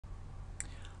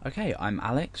Okay, I'm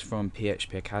Alex from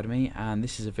PHP Academy, and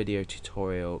this is a video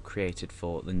tutorial created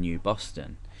for the new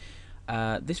Boston.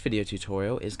 This video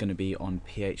tutorial is going to be on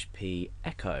PHP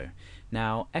Echo.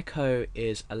 Now, Echo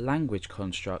is a language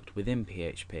construct within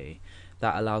PHP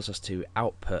that allows us to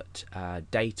output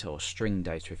data, or string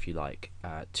data if you like,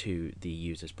 to the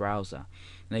user's browser.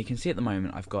 Now you can see at the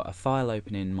moment I've got a file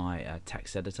open in my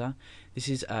text editor. This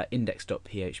is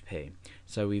index.php.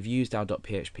 So we've used our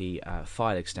 .php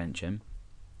file extension,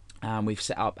 and we've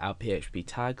set up our PHP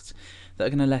tags that are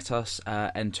going to let us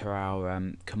enter our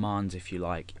commands, if you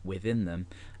like, within them.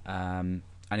 And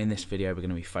in this video, we're going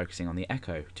to be focusing on the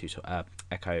Echo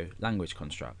language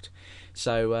construct.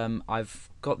 So I've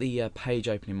got the page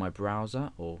open in my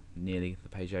browser, or nearly the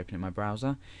page open in my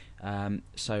browser.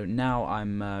 So now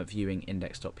I'm viewing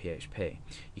index.php.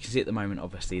 You can see at the moment,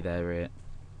 obviously,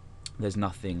 there's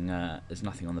nothing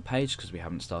on the page because we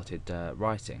haven't started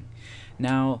writing.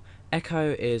 Now,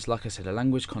 Echo is, like I said, a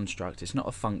language construct. It's not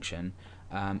a function.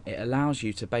 It allows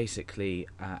you to basically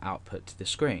output to the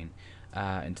screen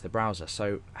into the browser.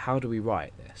 So how do we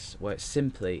write this? Well, it's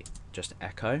simply just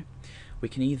Echo. We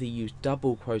can either use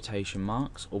double quotation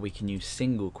marks or we can use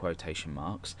single quotation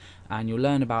marks, and you'll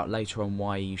learn about later on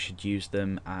why you should use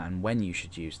them and when you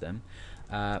should use them.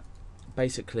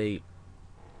 Basically,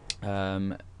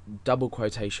 double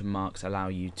quotation marks allow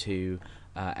you to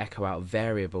echo out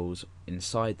variables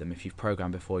inside them. If you've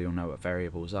programmed before, you'll know what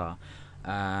variables are.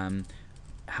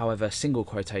 However, single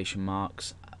quotation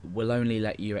marks will only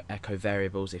let you echo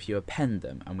variables if you append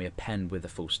them, and we append with a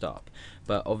full stop.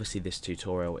 But obviously this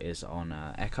tutorial is on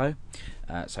Echo,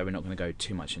 so we're not going to go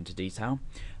too much into detail.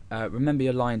 Remember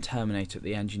your line terminator at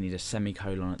the end. You need a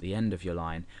semicolon at the end of your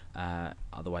line,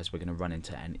 otherwise we're going to run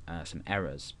into some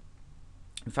errors.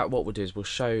 In fact, what we'll do is we'll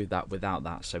show that without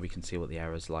that so we can see what the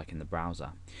error's like in the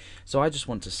browser. So I just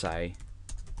want to say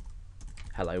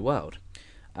hello world.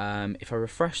 If I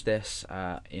refresh this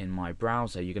in my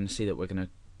browser, you're going to see that we're going to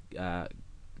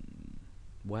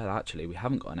well, actually we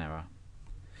haven't got an error,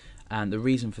 and the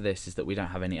reason for this is that we don't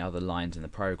have any other lines in the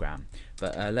program.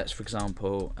 But let's, for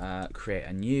example, create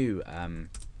a new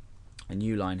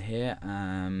line here,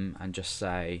 and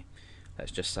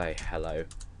let's just say hello.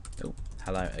 Oh,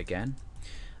 hello again.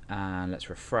 And let's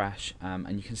refresh,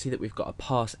 and you can see that we've got a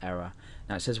parse error.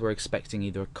 Now it says we're expecting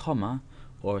either a comma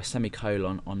or a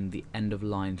semicolon on the end of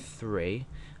line 3.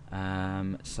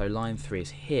 So line 3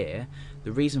 is here.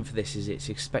 The reason for this is it's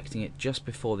expecting it just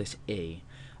before this E.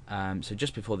 So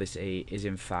just before this E is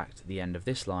in fact the end of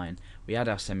this line. We add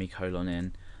our semicolon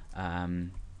in,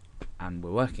 and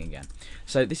we're working again.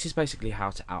 So this is basically how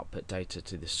to output data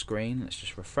to the screen. Let's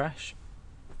just refresh.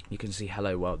 You can see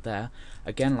hello world there.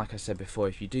 Again, like I said before,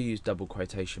 if you do use double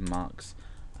quotation marks,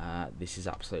 this is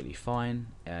absolutely fine.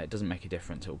 It doesn't make a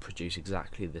difference. It will produce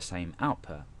exactly the same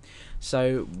output.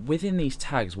 So within these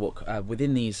tags,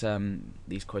 within these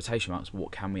quotation marks,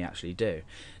 what can we actually do?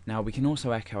 Now we can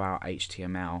also echo out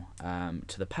HTML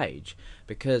to the page,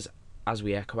 because as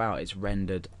we echo out, it's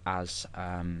rendered as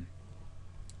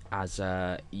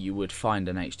you would find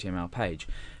an HTML page.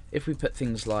 If we put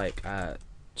things like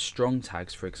strong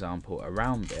tags, for example,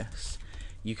 around this,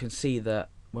 you can see that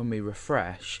when we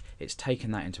refresh, it's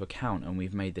taken that into account, and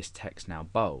we've made this text now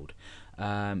bold.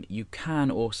 You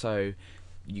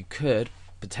could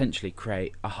potentially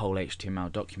create a whole HTML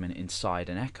document inside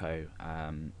an Echo,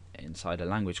 inside a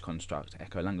language construct,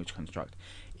 Echo language construct,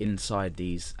 inside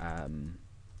these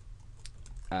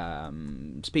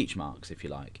speech marks, if you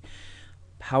like.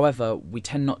 However, we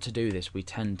tend not to do this. We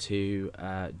tend to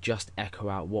just echo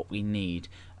out what we need.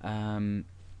 I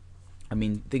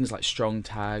mean, things like strong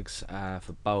tags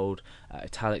for bold,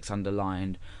 italics,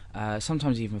 underlined,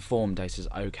 sometimes even form data is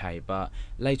okay. But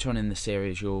later on in the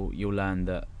series, you'll learn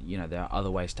that there are other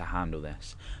ways to handle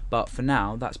this. But for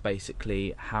now, that's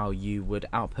basically how you would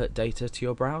output data to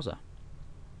your browser.